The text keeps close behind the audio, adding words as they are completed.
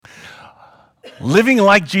Living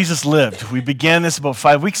like Jesus lived. We began this about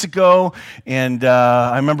 5 weeks ago, and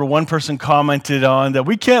I remember one person commented on that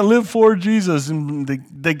we can't live for Jesus, and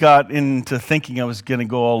they got into thinking I was going to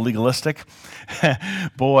go all legalistic.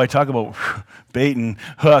 Boy, talk about bait and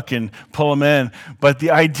hook and pull them in. But the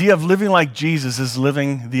idea of living like Jesus is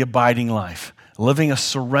living the abiding life. Living a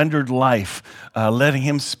surrendered life, letting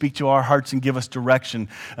Him speak to our hearts and give us direction.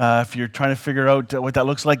 If you're trying to figure out what that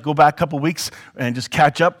looks like, go back a couple weeks and just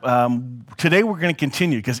catch up. Today we're going to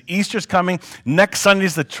continue because Easter's coming. Next Sunday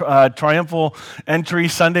is the triumphal entry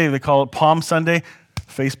Sunday. They call it Palm Sunday,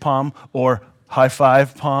 face palm, or high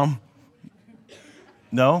five palm.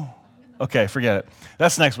 No? Okay, forget it.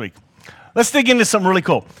 That's next week. Let's dig into something really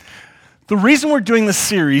cool. The reason we're doing this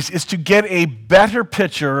series is to get a better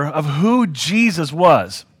picture of who Jesus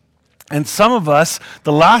was. And some of us,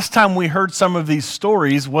 the last time we heard some of these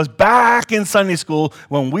stories was back in Sunday school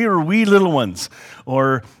when we were wee little ones.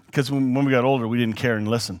 Or because when we got older, we didn't care and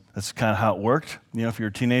listen. That's kind of how it worked, if you're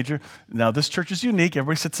a teenager. Now, this church is unique.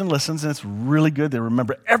 Everybody sits and listens, and it's really good. They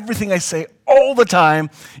remember everything I say all the time.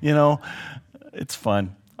 It's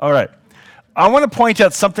fun. All right. I want to point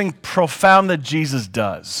out something profound that Jesus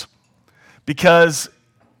does. Because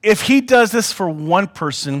if He does this for one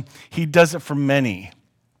person, He does it for many.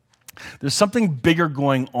 There's something bigger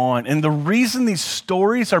going on. And the reason these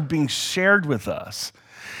stories are being shared with us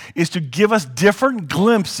is to give us different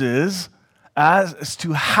glimpses as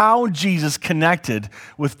to how Jesus connected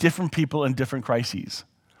with different people in different crises.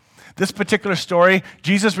 This particular story,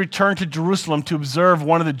 Jesus returned to Jerusalem to observe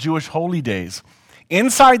one of the Jewish holy days.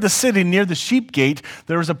 Inside the city, near the sheep gate,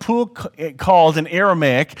 there was a pool called in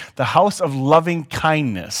Aramaic, the House of Loving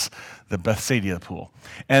Kindness, the Bethsaida pool.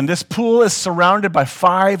 And this pool is surrounded by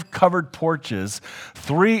 5 covered porches.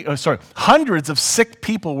 Hundreds of sick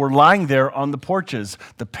people were lying there on the porches.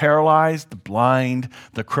 The paralyzed, the blind,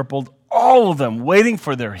 the crippled, all of them waiting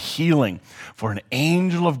for their healing. For an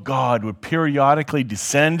angel of God would periodically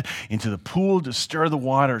descend into the pool to stir the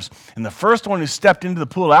waters. And the first one who stepped into the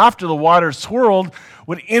pool after the waters swirled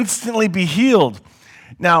would instantly be healed.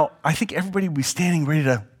 Now, I think everybody would be standing ready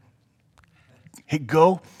to hit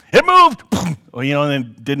go. It moved! Well, and then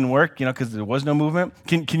it didn't work, because there was no movement.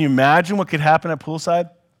 Can you imagine what could happen at poolside?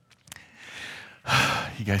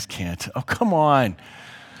 You guys can't. Oh, come on.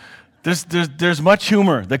 There's much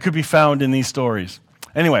humor that could be found in these stories.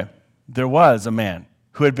 Anyway, there was a man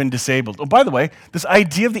who had been disabled. Oh, by the way, this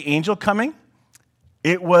idea of the angel coming,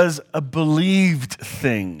 it was a believed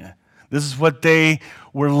thing. This is what they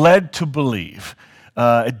were led to believe.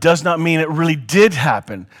 It does not mean it really did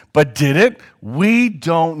happen, but did it? We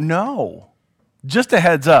don't know. Just a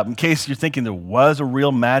heads up, in case you're thinking there was a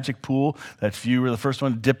real magic pool that if you were the first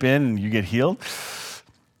one to dip in and you get healed.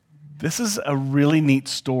 This is a really neat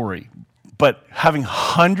story, but having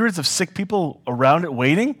hundreds of sick people around it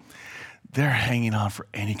waiting, they're hanging on for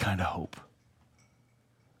any kind of hope.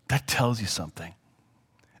 That tells you something.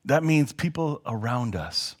 That means people around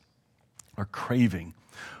us are craving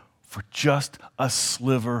for just a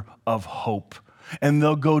sliver of hope, and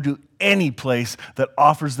they'll go to any place that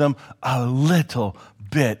offers them a little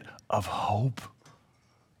bit of hope.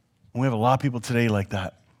 And we have a lot of people today like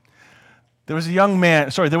that. There was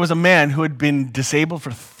a man who had been disabled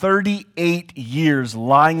for 38 years,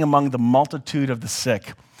 lying among the multitude of the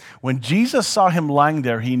sick. When Jesus saw him lying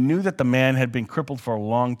there, he knew that the man had been crippled for a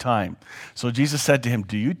long time. So Jesus said to him,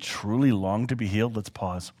 "Do you truly long to be healed?" Let's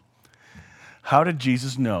pause. How did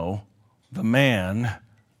Jesus know the man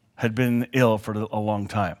had been ill for a long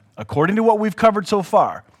time? According to what we've covered so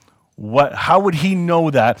far, how would he know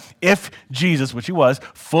that if Jesus, which he was,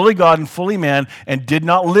 fully God and fully man, and did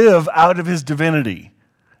not live out of his divinity,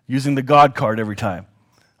 using the God card every time?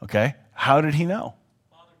 Okay? How did he know?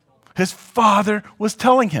 His Father was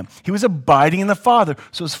telling him. He was abiding in the Father.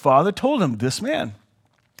 So his Father told him, this man.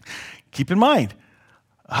 Keep in mind,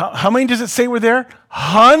 how many does it say were there?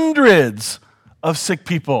 Hundreds of sick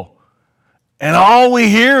people. And all we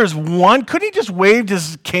hear is one. Couldn't he just waved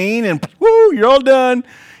his cane and, whoo, you're all done?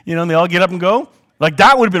 And they all get up and go? Like,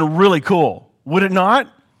 that would have been really cool. Would it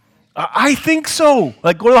not? I think so.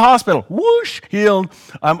 Like, go to the hospital. Whoosh, healed.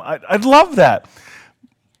 I'd love that.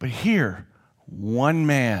 But here, one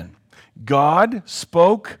man. God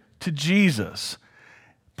spoke to Jesus,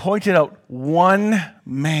 pointed out one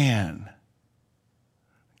man.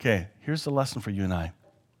 Okay, here's the lesson for you and I.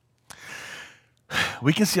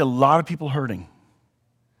 We can see a lot of people hurting.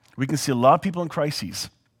 We can see a lot of people in crises.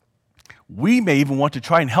 We may even want to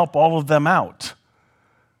try and help all of them out.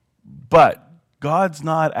 But God's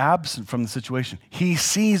not absent from the situation. He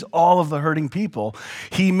sees all of the hurting people.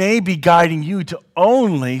 He may be guiding you to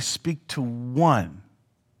only speak to one.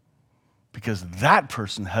 because that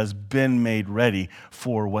person has been made ready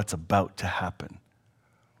for what's about to happen.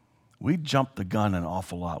 We jump the gun an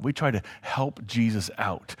awful lot. We try to help Jesus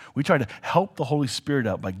out. We try to help the Holy Spirit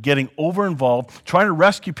out by getting over-involved, trying to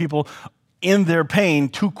rescue people in their pain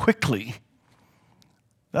too quickly.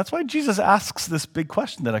 That's why Jesus asks this big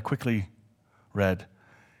question that I quickly read.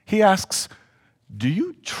 He asks, do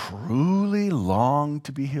you truly long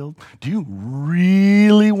to be healed? Do you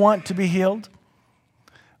really want to be healed?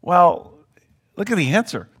 Well, look at the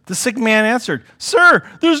answer. The sick man answered, Sir,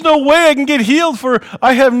 there's no way I can get healed, for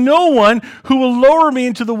I have no one who will lower me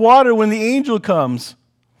into the water when the angel comes.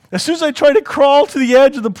 As soon as I try to crawl to the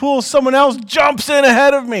edge of the pool, someone else jumps in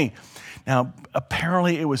ahead of me. Now,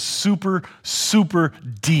 apparently it was super, super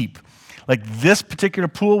deep. Like this particular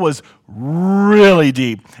pool was really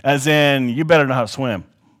deep, as in you better know how to swim.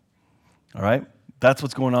 All right? That's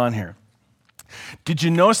what's going on here. Did you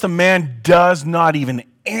notice the man does not even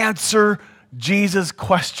answer Jesus'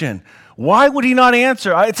 question? Why would he not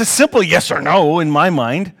answer? It's a simple yes or no in my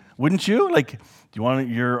mind, wouldn't you? Like, do you want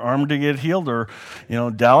your arm to get healed? Or,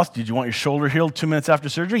 Dallas, did you want your shoulder healed 2 minutes after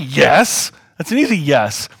surgery? Yes. That's an easy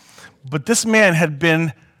yes. But this man had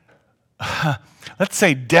been, let's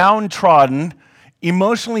say, downtrodden,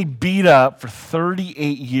 emotionally beat up for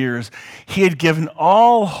 38 years. He had given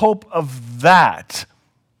all hope of that.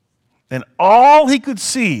 And all he could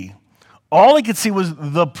see was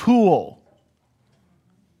the pool.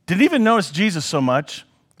 Didn't even notice Jesus so much.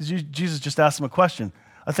 Jesus just asked him a question.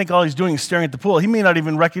 I think all he's doing is staring at the pool. He may not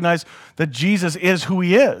even recognize that Jesus is who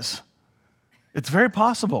he is. It's very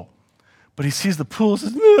possible. But he sees the pool and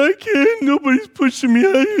says, no, I can't. Nobody's pushing me.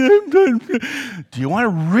 Do you want to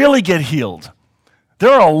really get healed? There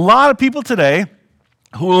are a lot of people today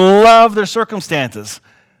who love their circumstances.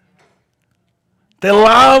 They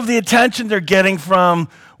love the attention they're getting from,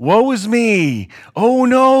 woe is me. Oh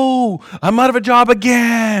no, I'm out of a job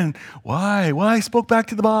again. Why? Well, I spoke back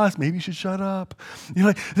to the boss. Maybe you should shut up.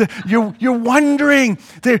 You're wondering.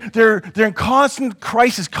 They're in constant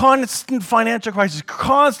crisis, constant financial crisis,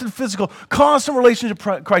 constant physical, constant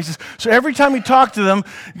relationship crisis. So every time you talk to them,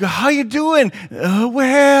 you go, how you doing?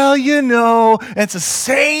 Well, and it's the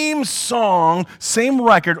same song, same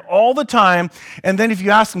record all the time. And then if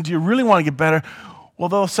you ask them, do you really want to get better? Well,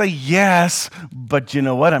 they'll say yes, but you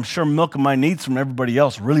know what? I'm sure milking my needs from everybody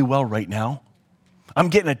else really well right now. I'm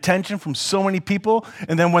getting attention from so many people,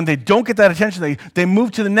 and then when they don't get that attention, they move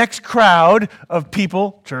to the next crowd of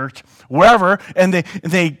people, church, wherever, and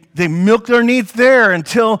they milk their needs there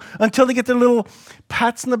until they get their little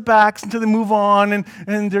pats in the backs, until they move on,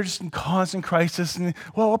 and they're just in constant crisis. And,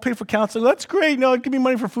 well, I'll pay for counseling. That's great. No, give me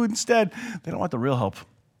money for food instead. They don't want the real help.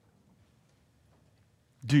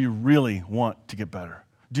 Do you really want to get better?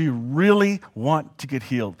 Do you really want to get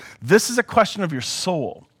healed? This is a question of your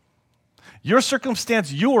soul. Your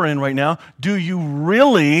circumstance you are in right now, do you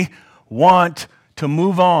really want to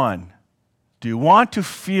move on? Do you want to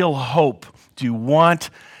feel hope? Do you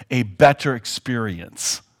want a better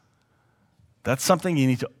experience? That's something you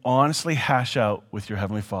need to honestly hash out with your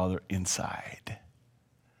Heavenly Father inside.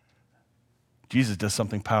 Jesus does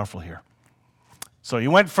something powerful here. So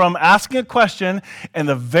you went from asking a question, and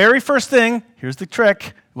the very first thing, here's the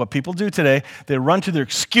trick, what people do today, they run to their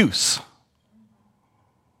excuse.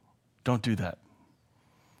 Don't do that.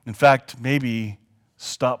 In fact, maybe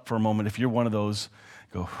stop for a moment. If you're one of those,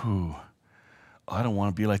 go, I don't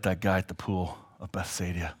want to be like that guy at the pool of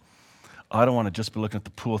Bethsaida. I don't want to just be looking at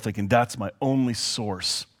the pool thinking, that's my only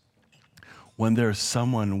source. When there's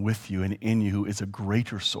someone with you and in you who is a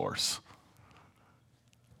greater source.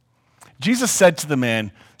 Jesus said to the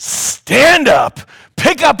man, stand up,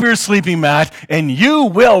 pick up your sleeping mat, and you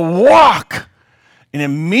will walk. And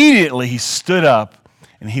immediately he stood up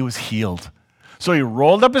and he was healed. So he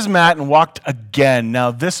rolled up his mat and walked again.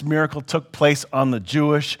 Now this miracle took place on the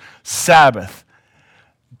Jewish Sabbath.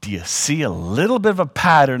 Do you see a little bit of a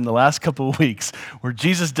pattern the last couple of weeks where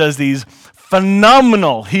Jesus does these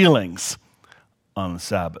phenomenal healings on the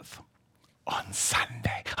Sabbath? On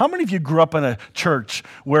Sunday. How many of you grew up in a church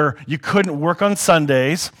where you couldn't work on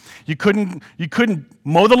Sundays, you couldn't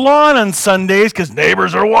mow the lawn on Sundays because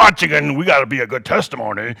neighbors are watching and we got to be a good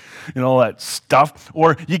testimony and all that stuff,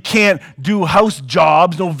 or you can't do house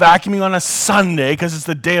jobs, no vacuuming on a Sunday because it's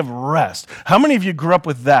the day of rest? How many of you grew up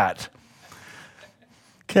with that?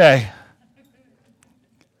 Okay.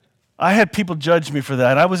 I had people judge me for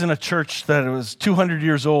that. I was in a church that was 200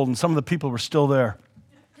 years old and some of the people were still there.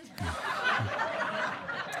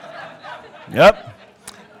 Yep.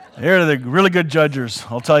 They're the really good judgers,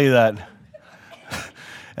 I'll tell you that.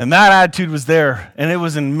 And that attitude was there, and it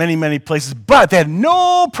was in many, many places. But they had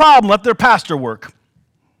no problem let their pastor work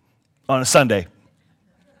on a Sunday.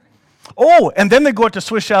 Oh, and then they go out to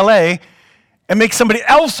Swiss Chalet and make somebody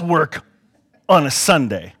else work on a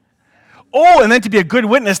Sunday. Oh, and then to be a good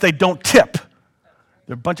witness, they don't tip.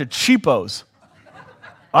 They're a bunch of cheapos.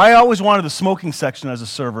 I always wanted the smoking section as a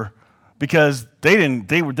server because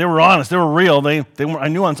they were honest, they were real. I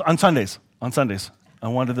knew on Sundays. I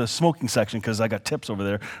wanted the smoking section because I got tips over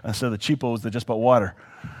there instead of the cheapos that just bought water.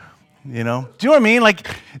 You know? Do you know what I mean? Like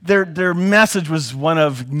their message was one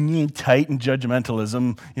of tight and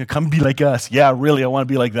judgmentalism. You know, come be like us. Yeah, really, I want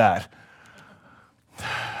to be like that.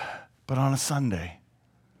 But on a Sunday,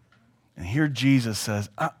 and here Jesus says,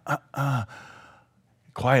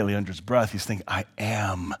 quietly under his breath, he's thinking, I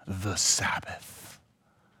am the Sabbath.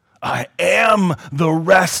 I am the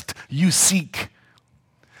rest you seek.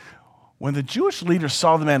 When the Jewish leaders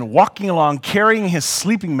saw the man walking along carrying his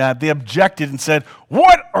sleeping mat, they objected and said,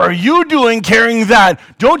 what are you doing carrying that?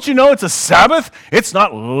 Don't you know it's a Sabbath? It's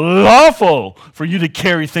not lawful for you to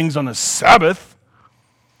carry things on a Sabbath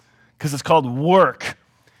because it's called work,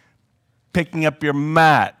 picking up your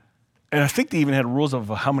mat. And I think they even had rules of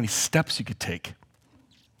how many steps you could take.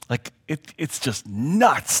 Like, it's just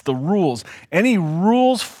nuts, the rules. Any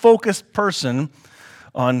rules-focused person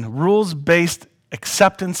on rules-based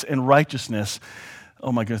acceptance and righteousness,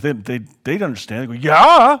 oh my goodness, they'd understand. They go,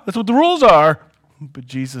 yeah, that's what the rules are. But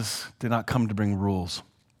Jesus did not come to bring rules.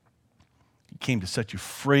 He came to set you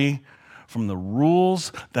free from the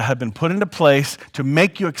rules that have been put into place to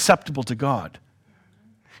make you acceptable to God.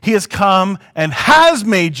 He has come and has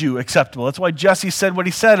made you acceptable. That's why Jesse said what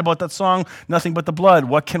he said about that song, Nothing But the Blood.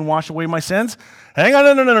 What can wash away my sins? Hang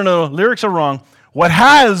on, no. Lyrics are wrong. What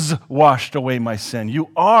has washed away my sin? You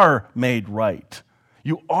are made right.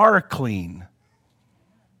 You are clean.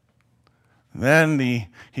 Then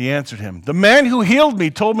he answered him, the man who healed me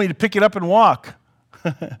told me to pick it up and walk.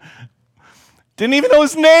 Didn't even know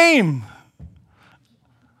his name.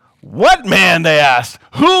 What man, they asked.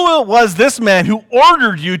 Who was this man who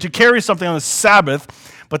ordered you to carry something on the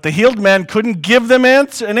Sabbath? But the healed man couldn't give them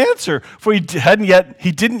an answer, for he didn't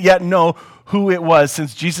yet know who it was,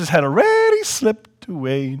 since Jesus had already slipped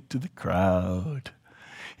away into the crowd.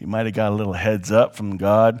 He might have got a little heads up from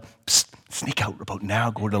God. Psst, sneak out about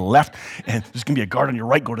now, go to the left, and there's going to be a guard on your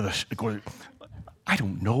right, go to the I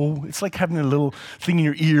don't know. It's like having a little thing in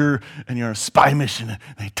your ear and you're on a spy mission and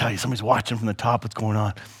they tell you somebody's watching from the top what's going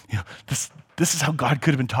on. You know, this is how God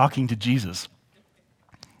could have been talking to Jesus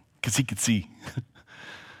because he could see.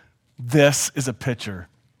 This is a picture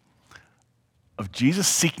of Jesus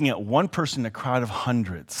seeking out one person in a crowd of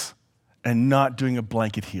hundreds and not doing a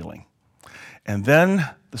blanket healing. And then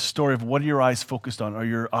the story of what are your eyes focused on? Are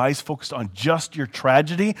your eyes focused on just your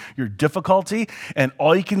tragedy, your difficulty, and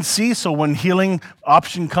all you can see? So when healing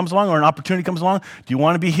option comes along or an opportunity comes along, do you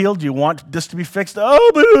want to be healed? Do you want this to be fixed?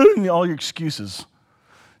 Oh, but all your excuses.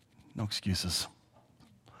 No excuses.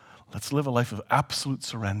 Let's live a life of absolute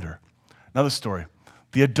surrender. Another story.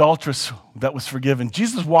 The adulteress that was forgiven.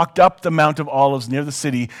 Jesus walked up the Mount of Olives near the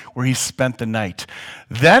city where he spent the night.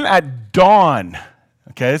 Then at dawn,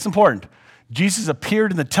 okay, it's important, Jesus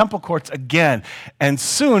appeared in the temple courts again, and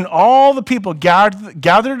soon all the people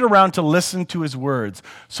gathered around to listen to his words.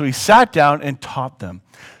 So he sat down and taught them.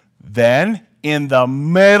 Then, in the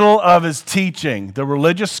middle of his teaching, the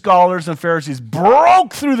religious scholars and Pharisees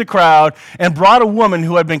broke through the crowd and brought a woman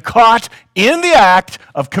who had been caught in the act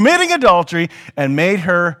of committing adultery and made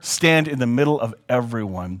her stand in the middle of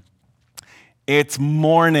everyone. It's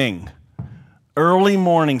morning, early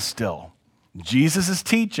morning still. Jesus is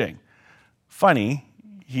teaching. Funny,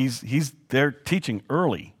 he's there teaching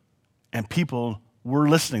early, and people were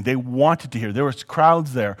listening. They wanted to hear. There was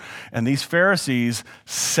crowds there, and these Pharisees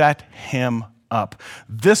set him up.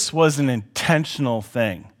 This was an intentional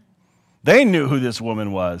thing. They knew who this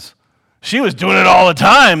woman was. She was doing it all the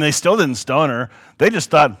time. They still didn't stone her. They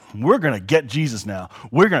just thought, we're going to get Jesus now.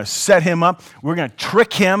 We're going to set him up. We're going to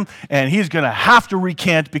trick him, and he's going to have to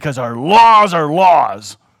recant because our laws are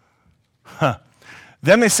laws. Huh.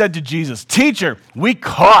 Then they said to Jesus, Teacher, we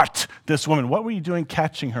caught this woman. What were you doing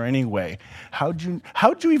catching her anyway? How'd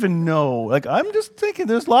you even know? Like, I'm just thinking,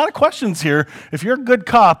 there's a lot of questions here. If you're a good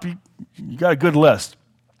cop, you got a good list.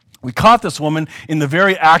 We caught this woman in the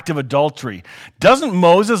very act of adultery. Doesn't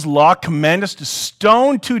Moses' law command us to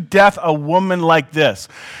stone to death a woman like this?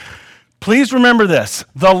 Please remember this.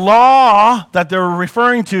 The law that they're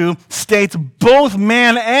referring to states both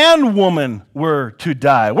man and woman were to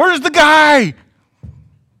die. Where's the guy?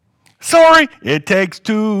 Sorry, it takes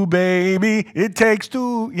two, baby. It takes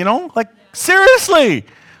two, like seriously.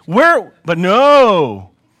 But no.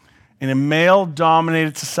 In a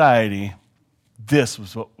male-dominated society, This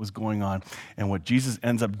was what was going on. And what Jesus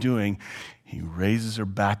ends up doing, he raises her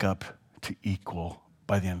back up to equal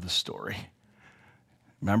by the end of the story.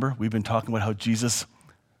 Remember, we've been talking about how Jesus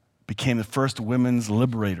became the first women's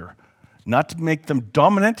liberator. Not to make them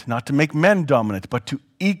dominant, not to make men dominant, but to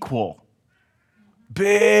equal.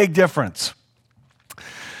 Big difference.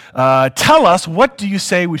 Tell us, what do you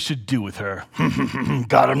say we should do with her?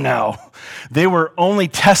 Got him now. They were only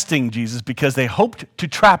testing Jesus because they hoped to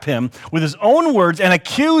trap him with his own words and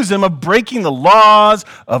accuse him of breaking the laws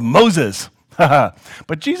of Moses.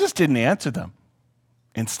 But Jesus didn't answer them.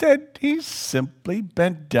 Instead, he simply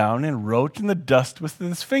bent down and wrote in the dust with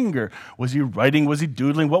his finger. Was he writing? Was he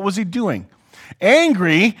doodling? What was he doing?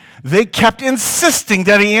 Angry, they kept insisting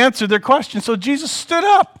that he answer their question. So Jesus stood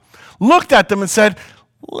up, looked at them, and said,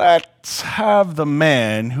 let's have the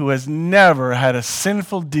man who has never had a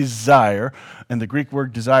sinful desire, and the Greek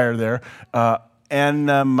word desire there,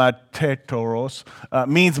 anamatetos,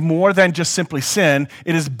 means more than just simply sin.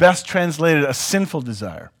 It is best translated a sinful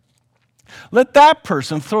desire. Let that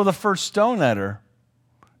person throw the first stone at her.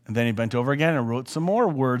 And then he bent over again and wrote some more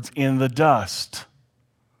words in the dust.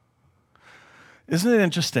 Isn't it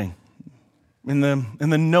interesting? In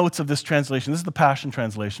the notes of this translation, this is the Passion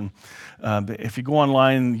Translation. If you go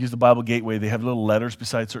online and use the Bible Gateway, they have little letters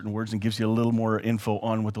beside certain words and gives you a little more info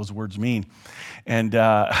on what those words mean. And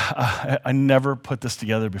I never put this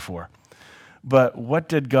together before. But what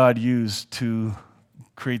did God use to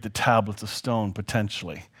create the tablets of stone,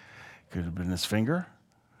 potentially? Could have been his finger.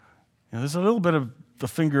 There's a little bit of the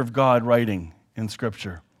finger of God writing in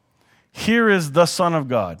Scripture. Here is the Son of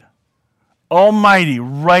God, Almighty,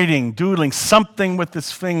 writing, doodling something with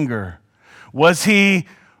his finger. Was he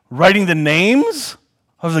writing the names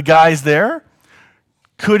of the guys there?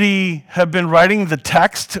 Could he have been writing the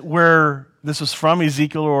text where this was from,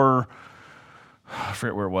 Ezekiel, or I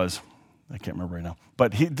forget where it was. I can't remember right now.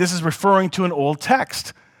 But this is referring to an old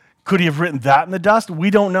text. Could he have written that in the dust? We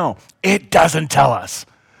don't know. It doesn't tell us.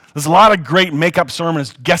 There's a lot of great make-up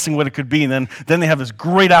sermons guessing what it could be, and then they have this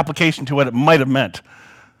great application to what it might have meant.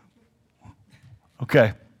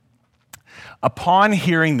 Okay. Upon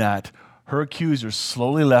hearing that, her accusers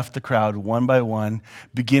slowly left the crowd one by one,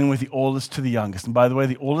 beginning with the oldest to the youngest. And by the way,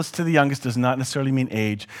 the oldest to the youngest does not necessarily mean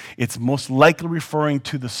age. It's most likely referring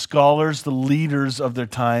to the scholars, the leaders of their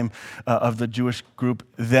time, of the Jewish group,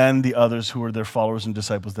 then the others who were their followers and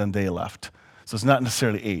disciples, then they left. So it's not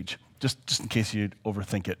necessarily age, just in case you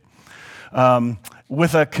overthink it.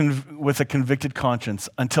 With a convicted conscience,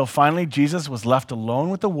 until finally Jesus was left alone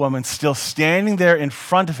with the woman still standing there in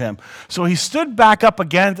front of him. So he stood back up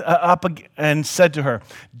again and said to her,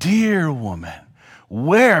 "Dear woman,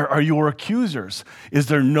 where are your accusers? Is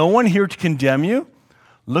there no one here to condemn you?"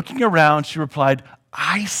 Looking around, she replied,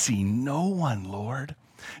 "I see no one, Lord."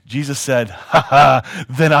 Jesus said,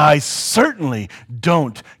 "Then I certainly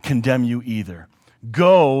don't condemn you either.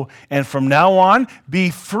 Go, and from now on,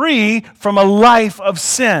 be free from a life of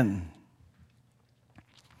sin."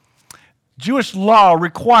 Jewish law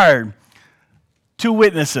required 2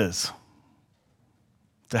 witnesses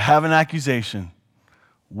to have an accusation.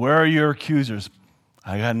 Where are your accusers?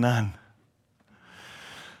 I got none.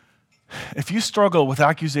 If you struggle with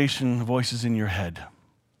accusation voices in your head,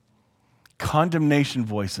 condemnation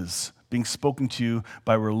voices being spoken to you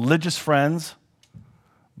by religious friends,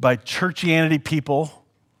 by churchianity people,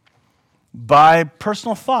 by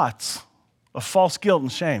personal thoughts of false guilt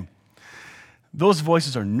and shame, those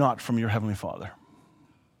voices are not from your Heavenly Father.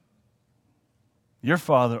 Your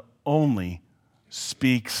Father only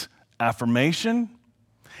speaks affirmation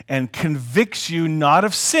and convicts you not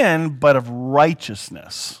of sin, but of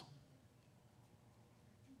righteousness.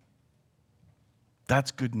 That's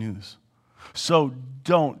good news. So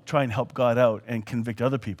don't try and help God out and convict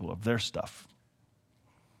other people of their stuff,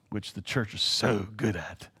 which the church is so good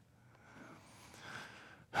at.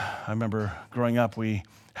 I remember growing up, we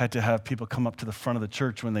had to have people come up to the front of the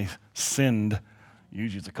church when they sinned.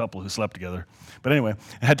 Usually it's a couple who slept together. But anyway,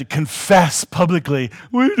 I had to confess publicly.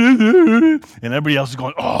 And everybody else is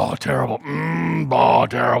going, "Oh, terrible. Oh,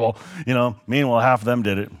 terrible." Meanwhile, half of them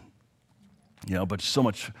did it. But it's so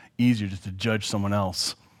much easier just to judge someone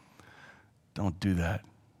else. Don't do that.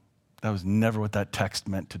 That was never what that text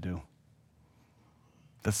meant to do.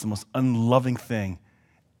 That's the most unloving thing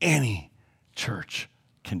any church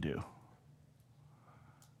can do.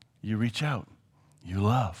 You reach out. You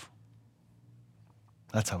love.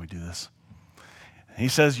 That's how we do this. He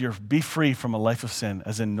says be free from a life of sin,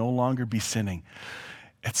 as in no longer be sinning.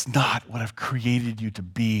 It's not what I've created you to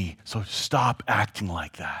be, so stop acting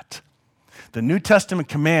like that. The New Testament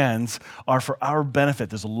commands are for our benefit.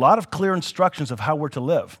 There's a lot of clear instructions of how we're to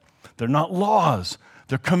live. They're not laws.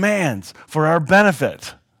 They're commands for our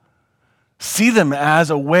benefit. See them as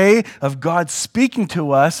a way of God speaking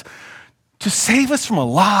to us to save us from a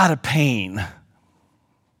lot of pain. A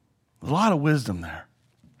lot of wisdom there.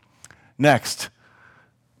 Next,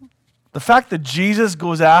 the fact that Jesus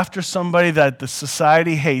goes after somebody that the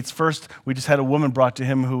society hates. First, we just had a woman brought to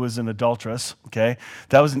him who was an adulteress, okay?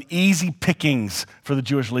 That was an easy pickings for the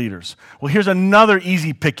Jewish leaders. Well, here's another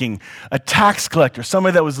easy picking, a tax collector,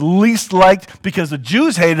 somebody that was least liked because the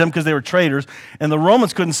Jews hated them because they were traitors, and the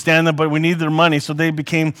Romans couldn't stand them, but we needed their money, so they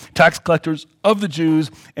became tax collectors of the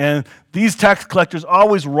Jews, and these tax collectors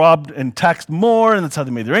always robbed and taxed more, and that's how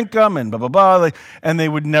they made their income, and blah, blah, blah. And they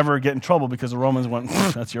would never get in trouble because the Romans went,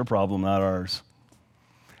 that's your problem, not ours.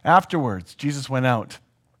 Afterwards, Jesus went out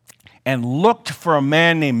and looked for a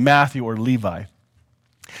man named Matthew or Levi.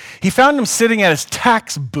 He found him sitting at his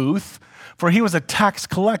tax booth, for he was a tax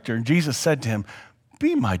collector. And Jesus said to him,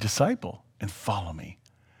 be my disciple and follow me.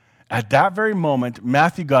 At that very moment,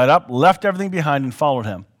 Matthew got up, left everything behind, and followed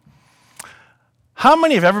him. How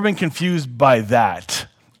many have ever been confused by that?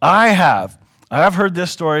 I have. I've heard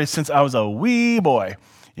this story since I was a wee boy.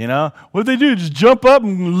 You know, what they do, just jump up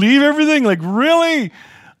and leave everything? Like, really?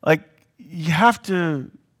 Like, you have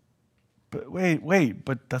to, but wait,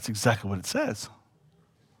 but that's exactly what it says.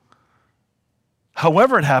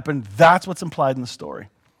 However it happened, that's what's implied in the story.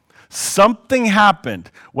 Something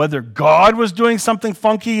happened, whether God was doing something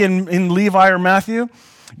funky in Levi or Matthew,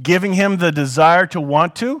 giving him the desire to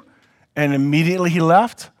want to, and immediately he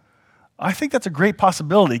left. I think that's a great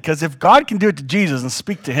possibility, because if God can do it to Jesus and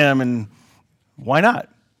speak to him, and why not?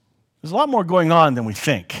 There's a lot more going on than we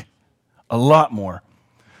think. A lot more.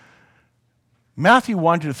 Matthew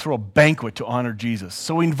wanted to throw a banquet to honor Jesus,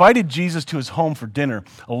 so he invited Jesus to his home for dinner,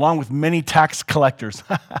 along with many tax collectors.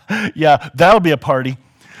 Yeah, that'll be a party.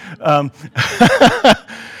 And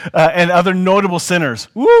other notable sinners.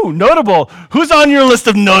 Woo, notable. Who's on your list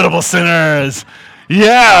of notable sinners?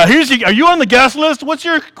 Yeah, are you on the guest list? What's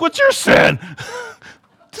your sin?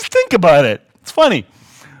 Just think about it. It's funny.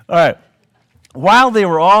 All right. While they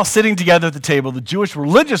were all sitting together at the table, the Jewish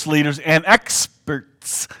religious leaders and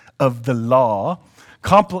experts of the law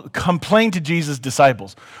complained to Jesus'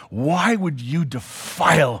 disciples, why would you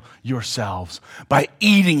defile yourselves by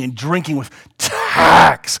eating and drinking with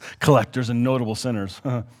tax collectors and notable sinners?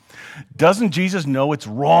 Doesn't Jesus know it's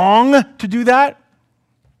wrong to do that?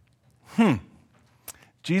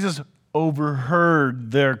 Jesus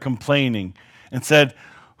overheard their complaining and said,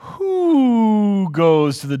 who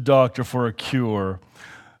goes to the doctor for a cure?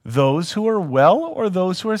 Those who are well or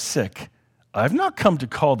those who are sick? I've not come to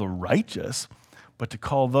call the righteous, but to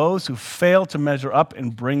call those who fail to measure up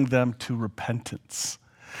and bring them to repentance.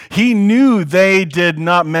 He knew they did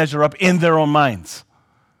not measure up in their own minds,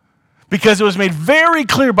 because it was made very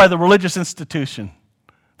clear by the religious institution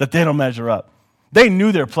that they don't measure up. They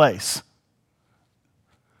knew their place.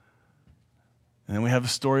 And then we have the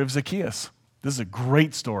story of Zacchaeus. This is a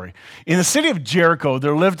great story. In the city of Jericho,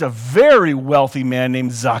 there lived a very wealthy man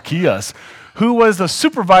named Zacchaeus, who was the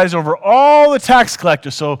supervisor over all the tax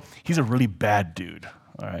collectors. So he's a really bad dude.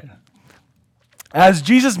 All right. As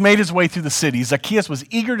Jesus made his way through the city, Zacchaeus was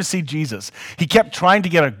eager to see Jesus. He kept trying to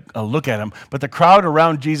get a look at him, but the crowd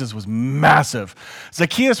around Jesus was massive.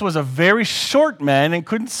 Zacchaeus was a very short man and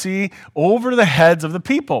couldn't see over the heads of the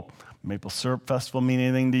people. Maple syrup festival mean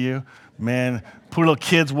anything to you? Man, poor little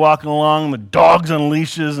kids walking along with dogs on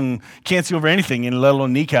leashes and can't see over anything, let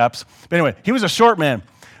alone kneecaps. But anyway, he was a short man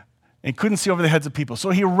and couldn't see over the heads of people.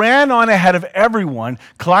 So he ran on ahead of everyone,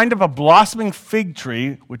 climbed up a blossoming fig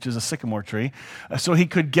tree, which is a sycamore tree, so he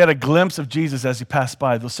could get a glimpse of Jesus as he passed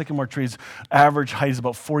by. Those sycamore trees' average height is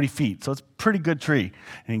about 40 feet, so it's a pretty good tree,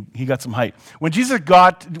 and he got some height. When Jesus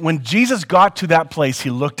got to that place,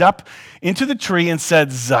 he looked up into the tree and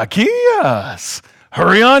said, Zacchaeus,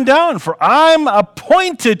 hurry on down, for I'm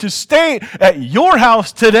appointed to stay at your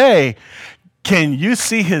house today. Can you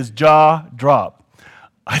see his jaw drop?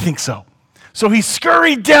 I think so. So he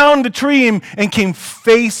scurried down the tree and came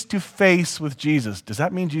face to face with Jesus. Does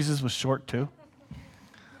that mean Jesus was short too?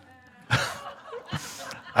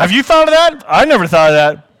 Have you thought of that? I never thought of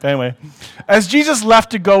that. Anyway, as Jesus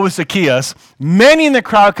left to go with Zacchaeus, many in the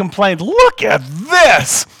crowd complained, look at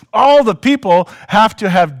this. All the people have to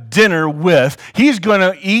have dinner with. He's going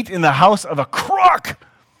to eat in the house of a crook.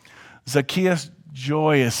 Zacchaeus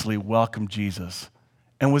joyously welcomed Jesus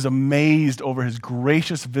and was amazed over his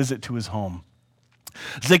gracious visit to his home.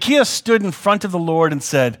 Zacchaeus stood in front of the Lord and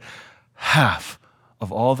said, half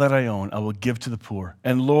of all that I own I will give to the poor.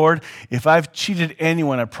 And Lord, if I've cheated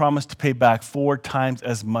anyone, I promise to pay back 4 times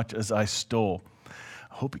as much as I stole.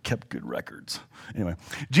 Hope he kept good records. Anyway,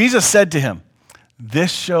 Jesus said to him,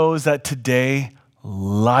 "This shows that today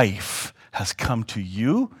life has come to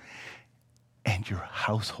you and your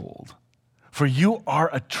household. For you are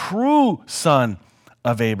a true son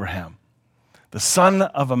of Abraham. The Son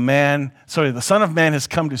of Man has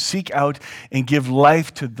come to seek out and give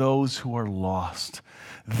life to those who are lost."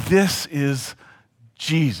 This is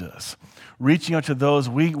Jesus reaching out to those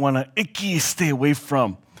we want to stay away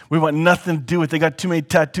from. We want nothing to do with. They got too many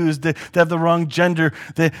tattoos. They have the wrong gender.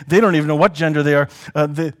 They don't even know what gender they are.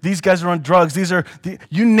 These guys are on drugs.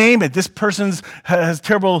 You name it. This person has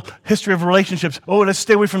terrible history of relationships. Oh, let's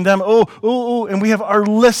stay away from them. Oh. And we have our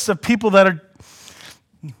lists of people that are,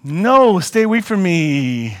 no, stay away from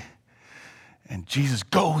me. And Jesus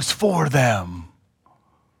goes for them.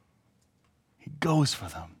 He goes for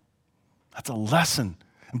them. That's a lesson.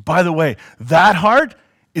 And by the way, that heart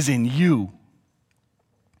is in you.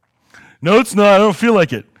 No, it's not. I don't feel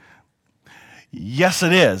like it. Yes,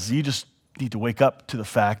 it is. You just need to wake up to the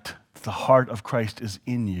fact that the heart of Christ is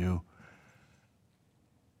in you.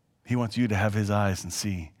 He wants you to have his eyes and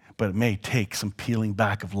see. But it may take some peeling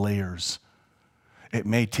back of layers. It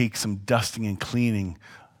may take some dusting and cleaning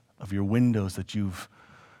of your windows that you've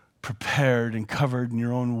prepared and covered in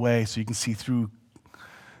your own way so you can see through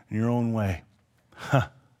in your own way.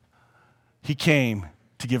 He came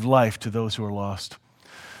to give life to those who are lost.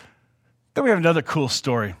 Then we have another cool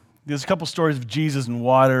story. There's a couple stories of Jesus and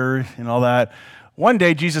water and all that. One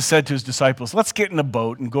day, Jesus said to his disciples, "Let's get in a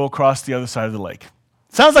boat and go across the other side of the lake."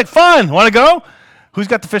 Sounds like fun. Want to go? Who's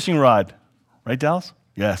got the fishing rod? Right, Dallas?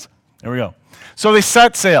 Yes. There we go. So they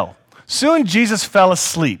set sail. Soon Jesus fell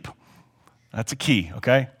asleep. That's a key,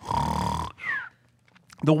 okay?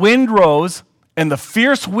 The wind rose, and the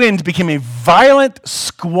fierce wind became a violent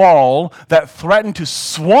squall that threatened to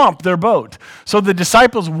swamp their boat. So the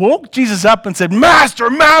disciples woke Jesus up and said, Master,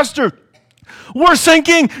 we're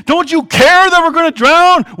sinking. Don't you care that we're going to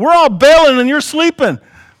drown? We're all bailing and you're sleeping."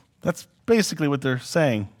 That's basically what they're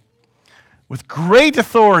saying. With great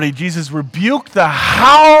authority, Jesus rebuked the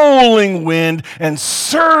howling wind and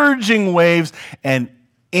surging waves, and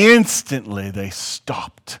instantly they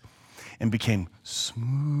stopped and became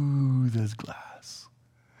smooth as glass.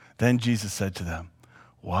 Then Jesus said to them,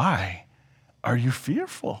 "Why are you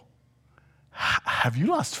fearful? Have you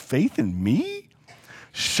lost faith in me?"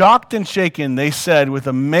 Shocked and shaken, they said with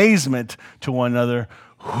amazement to one another,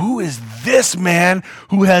 "Who is this man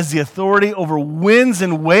who has the authority over winds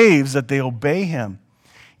and waves that they obey him?"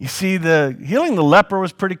 You see, the healing the leper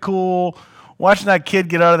was pretty cool. Watching that kid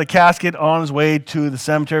get out of the casket on his way to the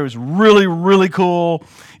cemetery was really, really cool.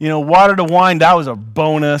 Water to wine, that was a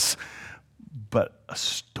bonus. But a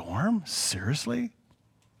storm? Seriously?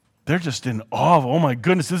 They're just in awe of, oh my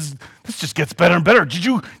goodness, this just gets better and better. Did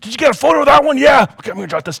you get a photo of that one? Yeah. Okay, I'm going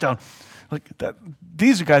to jot this down. Like that.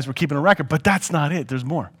 These guys were keeping a record, but that's not it. There's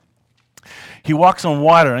more. He walks on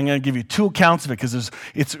water. I'm going to give you two accounts of it because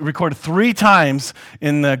it's recorded 3 times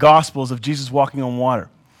in the Gospels of Jesus walking on water.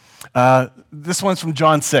 This one's from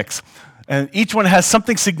John 6. And each one has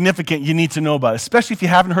something significant you need to know about, especially if you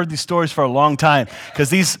haven't heard these stories for a long time, because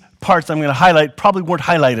these parts I'm going to highlight probably weren't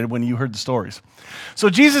highlighted when you heard the stories. So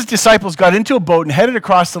Jesus' disciples got into a boat and headed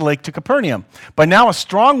across the lake to Capernaum. By now a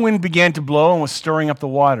strong wind began to blow and was stirring up the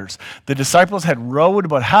waters. The disciples had rowed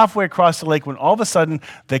about halfway across the lake when all of a sudden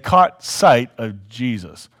they caught sight of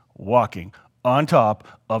Jesus walking on top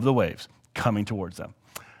of the waves, coming towards them.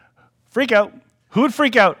 Freak out. Who would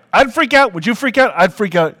freak out? I'd freak out. Would you freak out? I'd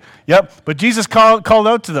freak out. Yep. But Jesus called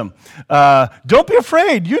out to them, "Don't be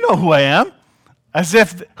afraid. You know who I am." As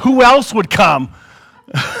if who else would come?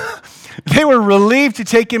 They were relieved to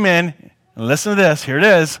take him in. And listen to this. Here it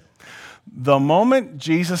is. The moment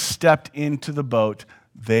Jesus stepped into the boat,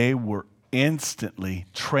 they were instantly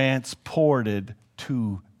transported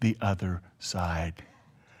to the other side.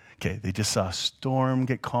 Okay, they just saw a storm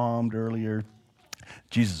get calmed earlier.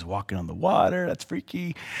 Jesus is walking on the water. That's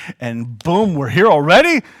freaky. And boom, we're here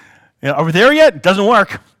already? Are we there yet? It doesn't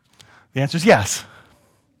work. The answer is yes.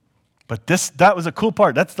 But that was a cool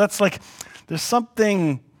part. That's like, there's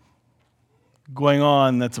something going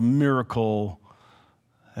on that's a miracle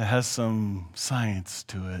that has some science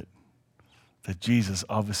to it that Jesus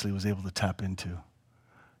obviously was able to tap into.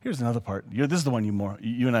 Here's another part. This is the one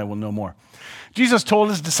you and I will know more. Jesus told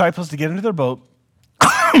his disciples to get into their boat,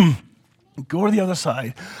 go to the other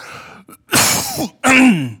side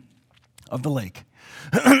of the lake.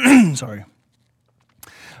 Sorry.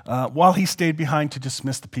 While he stayed behind to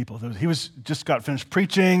dismiss the people. He just got finished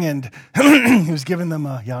preaching, and he was giving them,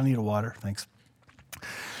 I need a water, thanks.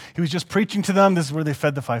 He was just preaching to them. This is where they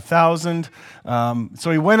fed the 5,000.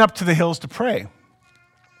 So he went up to the hills to pray.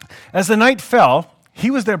 As the night fell,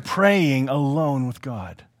 he was there praying alone with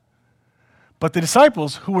God. But the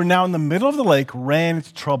disciples, who were now in the middle of the lake, ran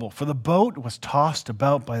into trouble, for the boat was tossed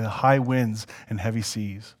about by the high winds and heavy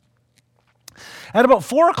seas. At about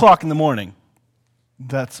 4 o'clock in the morning,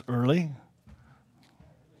 that's early.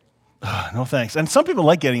 No thanks. And some people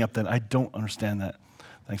like getting up then. I don't understand that.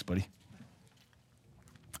 Thanks, buddy.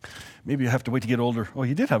 Maybe you have to wait to get older. Oh,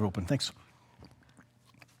 you did have it open. Thanks.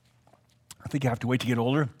 I think you have to wait to get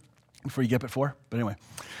older before you get up at 4. But anyway.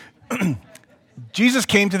 Jesus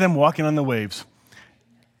came to them walking on the waves.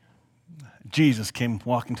 Jesus came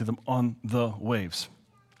walking to them on the waves.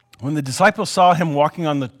 When the disciples saw him walking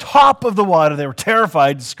on the top of the water, they were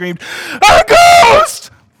terrified and screamed, "A ghost!"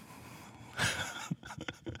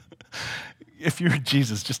 If you're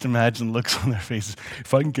Jesus, just imagine the looks on their faces.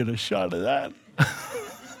 If I can get a shot of that.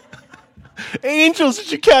 Angels,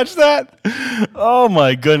 did you catch that? Oh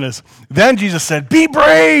my goodness. Then Jesus said, "Be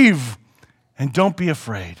brave and don't be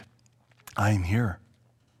afraid. I am here."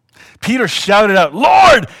 Peter shouted out,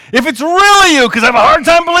 "Lord, if it's really you, because I have a hard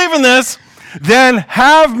time believing this, then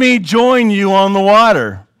have me join you on the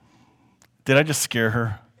water." Did I just scare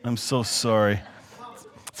her? I'm so sorry.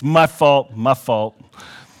 It's my fault, my fault.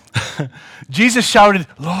 Jesus shouted,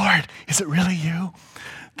 "Lord, is it really you?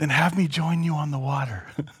 Then have me join you on the water."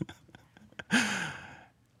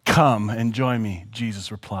 "Come and join me,"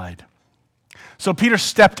 Jesus replied. So Peter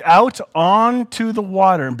stepped out onto the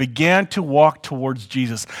water and began to walk towards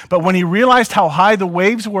Jesus. But when he realized how high the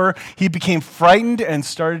waves were, he became frightened and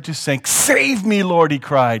started to sink. "Save me, Lord," he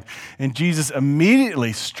cried. And Jesus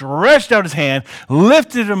immediately stretched out his hand,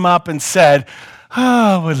 lifted him up, and said,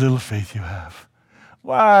 what little faith you have.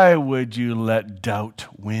 Why would you let doubt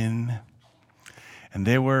win?" And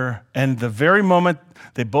the very moment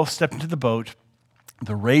they both stepped into the boat,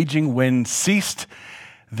 the raging wind ceased.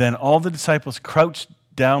 Then all the disciples crouched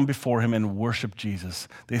down before him and worshiped Jesus.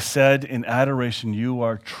 They said in adoration, "You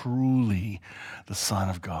are truly the Son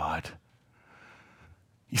of God."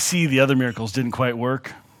 You see, the other miracles didn't quite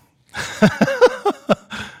work.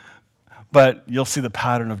 But you'll see the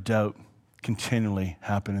pattern of doubt continually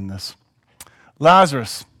happen in this.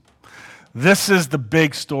 Lazarus. This is the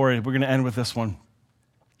big story. We're going to end with this one.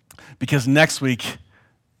 Because next week,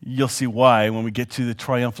 you'll see why when we get to the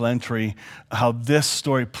triumphal entry, how this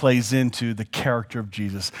story plays into the character of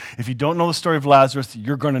Jesus. If you don't know the story of Lazarus,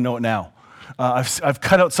 you're going to know it now. I've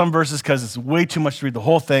cut out some verses because it's way too much to read the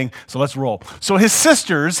whole thing, so let's roll. So his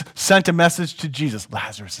sisters sent a message to Jesus,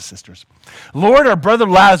 Lazarus' sisters. "Lord, our brother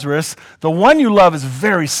Lazarus, the one you love, is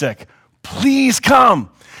very sick. Please come."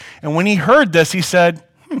 And when he heard this, he said,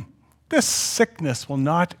 "This sickness will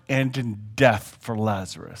not end in death for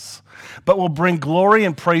Lazarus, but will bring glory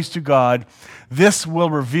and praise to God. This will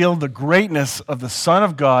reveal the greatness of the Son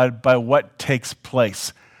of God by what takes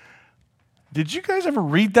place." Did you guys ever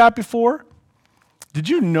read that before? Did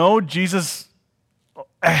you know Jesus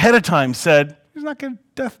ahead of time said, he's not going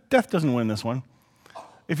to, death doesn't win this one.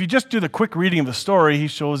 If you just do the quick reading of the story, he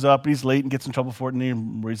shows up, he's late and gets in trouble for it, and he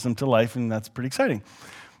raises them to life, and that's pretty exciting.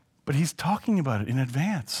 But he's talking about it in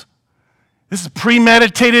advance. This is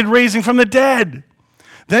premeditated raising from the dead.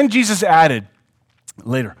 Then Jesus added,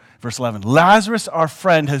 later, verse 11, "Lazarus, our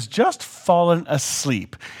friend, has just fallen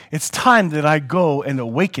asleep. It's time that I go and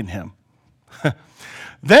awaken him."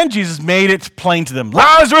 Then Jesus made it plain to them,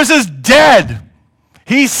 Lazarus is dead.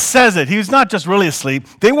 He says it. He's not just really asleep.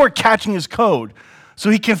 They weren't catching his code.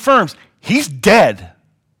 So he confirms, he's dead.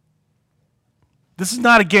 This is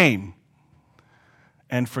not a game.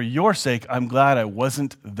 And for your sake, I'm glad I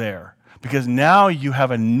wasn't there. Because now you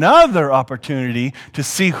have another opportunity to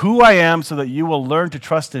see who I am so that you will learn to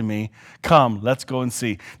trust in me. Come, let's go and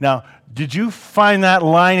see. Now, did you find that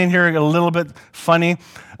line in here a little bit funny?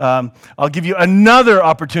 I'll give you another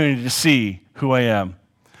opportunity to see who I am.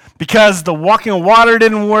 Because the walking on water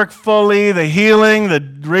didn't work fully, the healing, the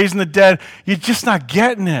raising the dead, you're just not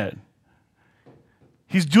getting it.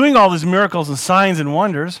 He's doing all these miracles and signs and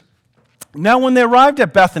wonders. Now, when they arrived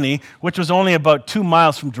at Bethany, which was only about 2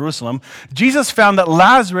 miles from Jerusalem, Jesus found that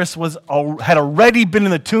Lazarus had already been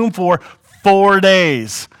in the tomb for 4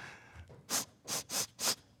 days.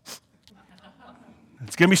 It's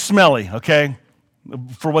going to be smelly, okay,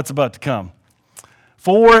 for what's about to come.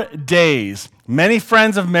 4 days. Many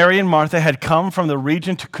friends of Mary and Martha had come from the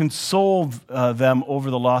region to console them over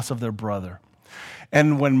the loss of their brother.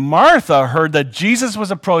 And when Martha heard that Jesus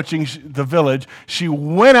was approaching the village, she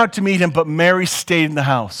went out to meet him, but Mary stayed in the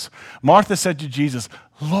house. Martha said to Jesus,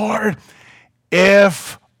 "Lord,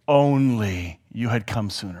 if only you had come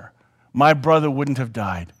sooner, my brother wouldn't have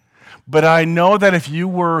died. But I know that if you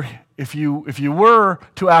were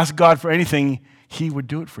to ask God for anything, he would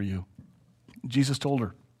do it for you. Jesus told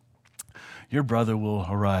her, your brother will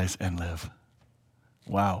arise and live.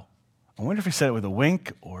 Wow. I wonder if he said it with a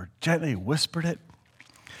wink or gently whispered it.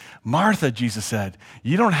 Martha, Jesus said,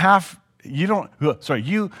 you don't have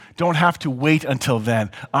to wait until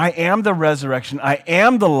then. I am the resurrection. I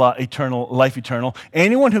am the life eternal.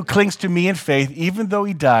 Anyone who clings to me in faith, even though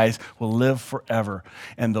he dies, will live forever.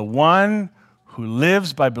 And the one who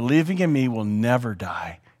lives by believing in me will never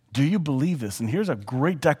die. Do you believe this? And here's a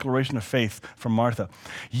great declaration of faith from Martha.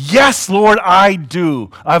 Yes, Lord, I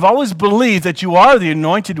do. I've always believed that you are the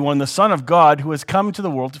anointed one, the Son of God, who has come into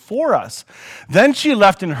the world for us. Then she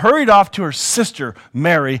left and hurried off to her sister,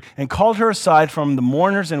 Mary, and called her aside from the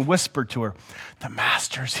mourners and whispered to her, the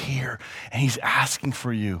Master's here, and he's asking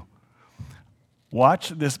for you. Watch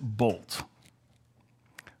this bolt.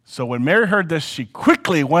 So when Mary heard this, she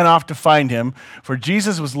quickly went off to find him, for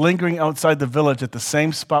Jesus was lingering outside the village at the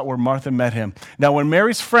same spot where Martha met him. Now when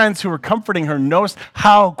Mary's friends who were comforting her noticed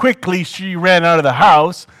how quickly she ran out of the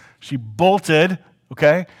house, she bolted,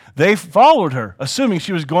 okay? They followed her, assuming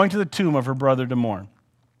she was going to the tomb of her brother to mourn.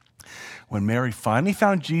 When Mary finally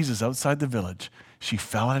found Jesus outside the village, she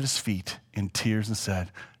fell at his feet in tears and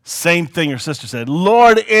said, same thing her sister said,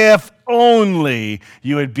 Lord, if only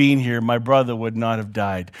you had been here, my brother would not have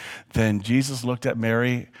died. Then Jesus looked at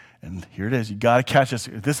Mary, and here it is. You got to catch this.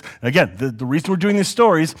 This again, the reason we're doing these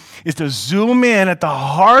stories is to zoom in at the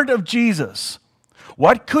heart of Jesus.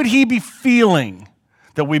 What could he be feeling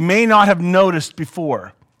that we may not have noticed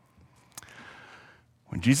before?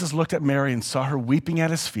 When Jesus looked at Mary and saw her weeping at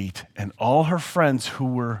his feet and all her friends who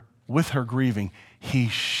were with her grieving, he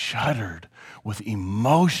shuddered with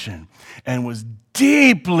emotion and was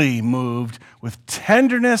deeply moved with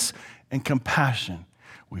tenderness and compassion.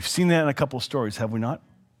 We've seen that in a couple of stories, have we not?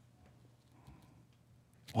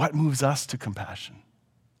 What moves us to compassion?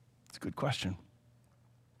 It's a good question.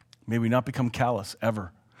 May we not become callous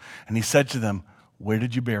ever. And he said to them, where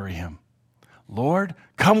did you bury him? Lord,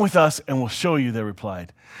 come with us and we'll show you, they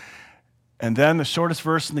replied. And then the shortest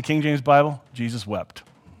verse in the King James Bible, Jesus wept.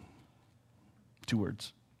 2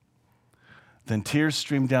 words. Then tears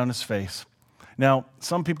streamed down his face. Now,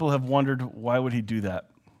 some people have wondered, why would he do that?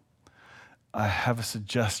 I have a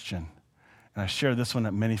suggestion, and I share this one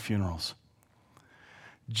at many funerals.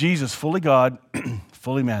 Jesus, fully God,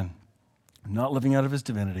 fully man, not living out of his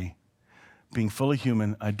divinity, being fully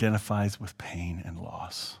human, identifies with pain and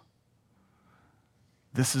loss.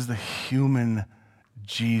 This is the human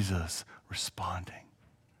Jesus responding.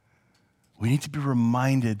 We need to be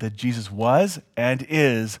reminded that Jesus was and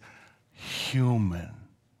is human.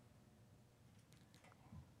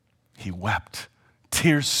 He wept.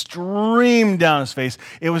 Tears streamed down his face.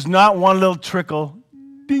 It was not one little trickle,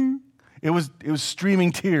 ding. It was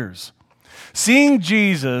streaming tears. Seeing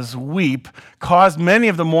Jesus weep caused many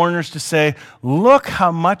of the mourners to say, look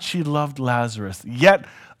how much he loved Lazarus. Yet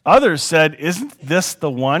others said, isn't this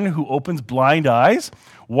the one who opens blind eyes?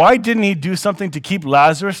 Why didn't he do something to keep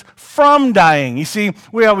Lazarus from dying? You see,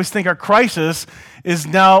 we always think our crisis is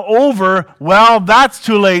now over. Well, that's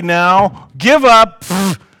too late now. Give up.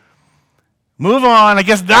 Pfft. Move on. I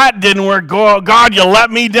guess that didn't work. God, you let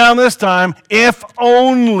me down this time. If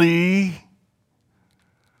only.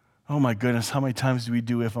 Oh my goodness, how many times do we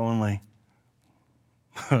do if only?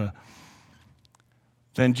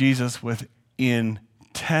 Then Jesus, with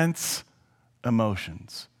intense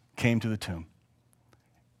emotions, came to the tomb.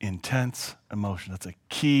 Intense emotion. That's a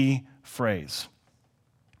key phrase.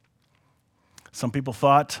 Some people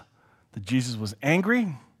thought that Jesus was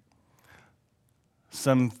angry.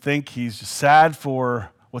 Some think he's just sad for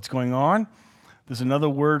what's going on. There's another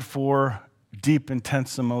word for deep,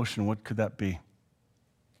 intense emotion. What could that be?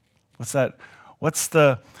 What's that? What's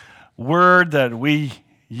the word that we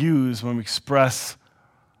use when we express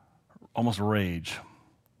almost rage?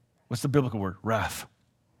 What's the biblical word? Wrath.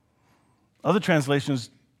 Other translations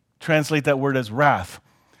translate that word as wrath.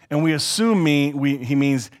 And we assume he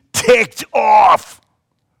means ticked off.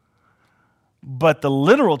 But the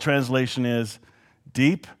literal translation is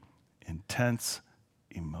deep, intense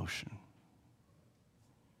emotion.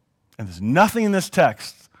 And there's nothing in this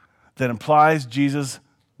text that implies Jesus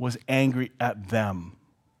was angry at them.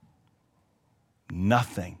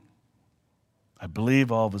 Nothing. I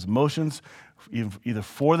believe all of his emotions, either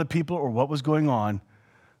for the people or what was going on,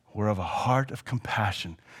 were of a heart of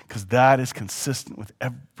compassion, because that is consistent with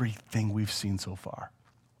everything we've seen so far.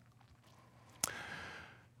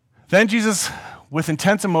 Then Jesus, with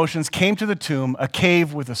intense emotions, came to the tomb, a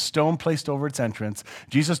cave with a stone placed over its entrance.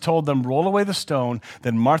 Jesus told them, roll away the stone.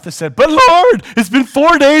 Then Martha said, but Lord, it's been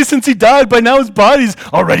 4 days since he died. By now his body's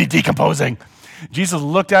already decomposing. Jesus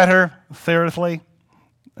looked at her theoretically.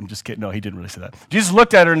 I'm just kidding. No, he didn't really say that. Jesus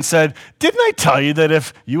looked at her and said, didn't I tell you that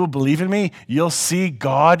if you will believe in me, you'll see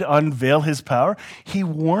God unveil his power? He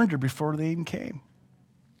warned her before they even came.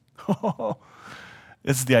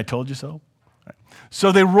 This is the I told you so.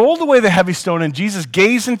 So they rolled away the heavy stone, and Jesus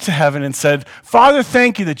gazed into heaven and said, Father,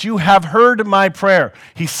 thank you that you have heard my prayer.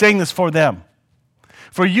 He's saying this for them.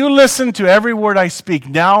 For you listen to every word I speak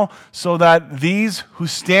now, so that these who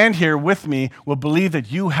stand here with me will believe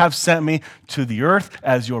that you have sent me to the earth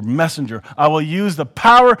as your messenger. I will use the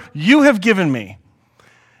power you have given me.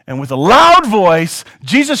 And with a loud voice,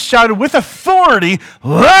 Jesus shouted with authority,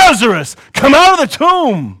 Lazarus, come out of the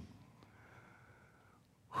tomb.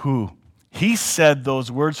 He said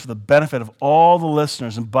those words for the benefit of all the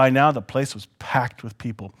listeners, and by now the place was packed with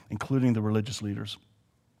people, including the religious leaders.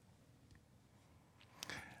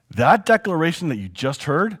 That declaration that you just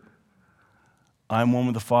heard, I'm one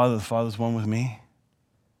with the Father is one with me.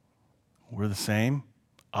 We're the same.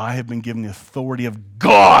 I have been given the authority of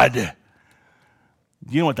God.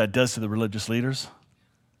 You know what that does to the religious leaders?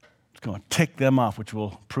 It's going to tick them off, which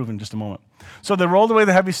we'll prove in just a moment. So they rolled away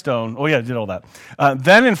the heavy stone. Oh yeah, did all that.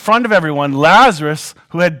 Then in front of everyone, Lazarus,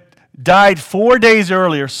 who had died 4 days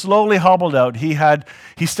earlier, slowly hobbled out. He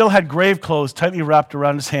still had grave clothes tightly wrapped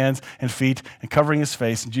around his hands and feet and covering his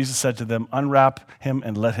face. And Jesus said to them, unwrap him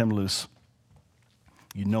and let him loose.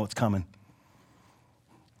 You know it's coming.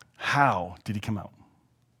 How did he come out?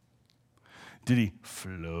 Did he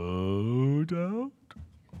float out?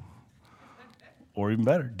 Or even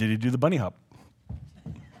better, did he do the bunny hop?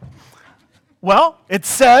 Well, it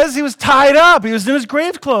says he was tied up. He was in his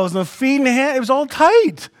grave clothes and the feet and hands. It was all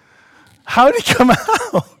tight. How did he come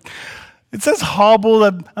out? It says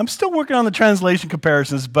hobbled. I'm still working on the translation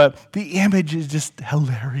comparisons, but the image is just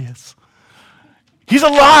hilarious. He's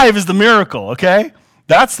alive is the miracle, okay?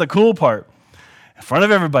 That's the cool part. In front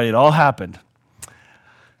of everybody, it all happened.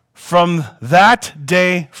 From that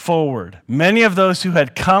day forward, many of those who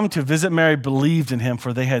had come to visit Mary believed in him,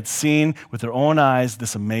 for they had seen with their own eyes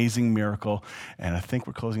this amazing miracle. And I think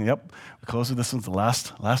we're closing. Yep, we're closing. This one's the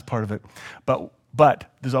last part of it.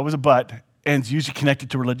 But there's always a but, and it's usually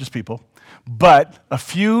connected to religious people. But a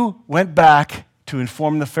few went back to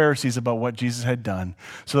inform the Pharisees about what Jesus had done.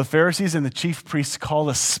 So the Pharisees and the chief priests called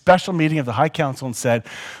a special meeting of the high council and said,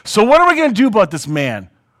 so what are we going to do about this man?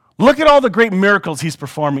 Look at all the great miracles he's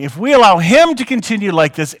performing. If we allow him to continue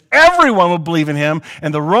like this, everyone will believe in him,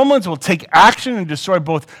 and the Romans will take action and destroy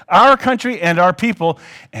both our country and our people,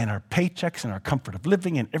 and our paychecks and our comfort of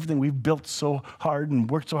living and everything we've built so hard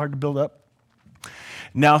and worked so hard to build up.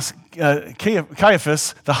 Now,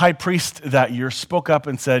 Caiaphas, the high priest that year, spoke up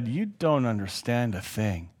and said, you don't understand a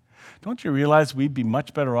thing. Don't you realize we'd be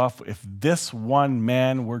much better off if this one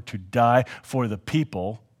man were to die for the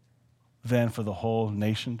people than for the whole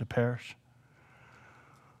nation to perish?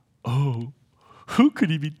 Oh, who could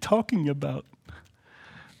he be talking about?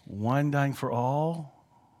 One dying for all?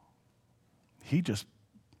 He just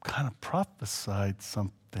kind of prophesied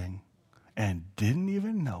something and didn't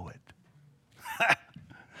even know it.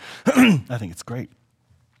 I think it's great.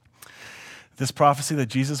 This prophecy that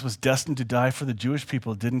Jesus was destined to die for the Jewish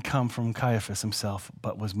people didn't come from Caiaphas himself,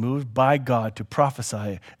 but was moved by God to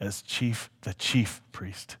prophesy as the chief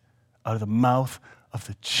priest, out of the mouth of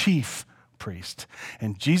the chief priest.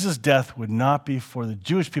 And Jesus' death would not be for the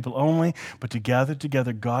Jewish people only, but to gather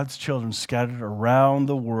together God's children scattered around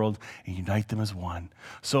the world and unite them as one.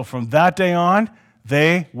 So from that day on,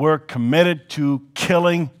 they were committed to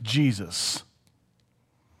killing Jesus.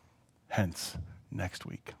 Hence, next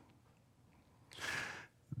week.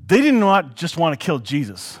 They did not just want to kill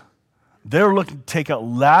Jesus. They were looking to take out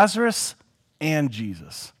Lazarus and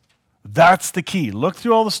Jesus. That's the key. Look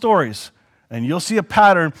through all the stories, and you'll see a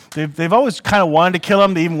pattern. They've always kind of wanted to kill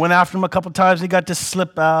him. They even went after him a couple times. He got to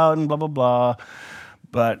slip out and blah, blah, blah.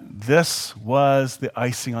 But this was the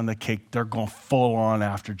icing on the cake. They're going full on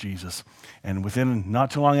after Jesus. And within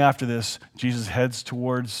not too long after this, Jesus heads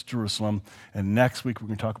towards Jerusalem. And next week, we're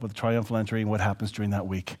going to talk about the triumphal entry and what happens during that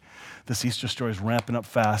week. This Easter story is ramping up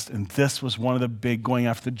fast. And this was one of the big going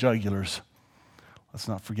after the jugulars. Let's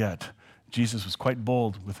not forget, Jesus was quite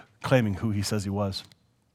bold with claiming who he says he was.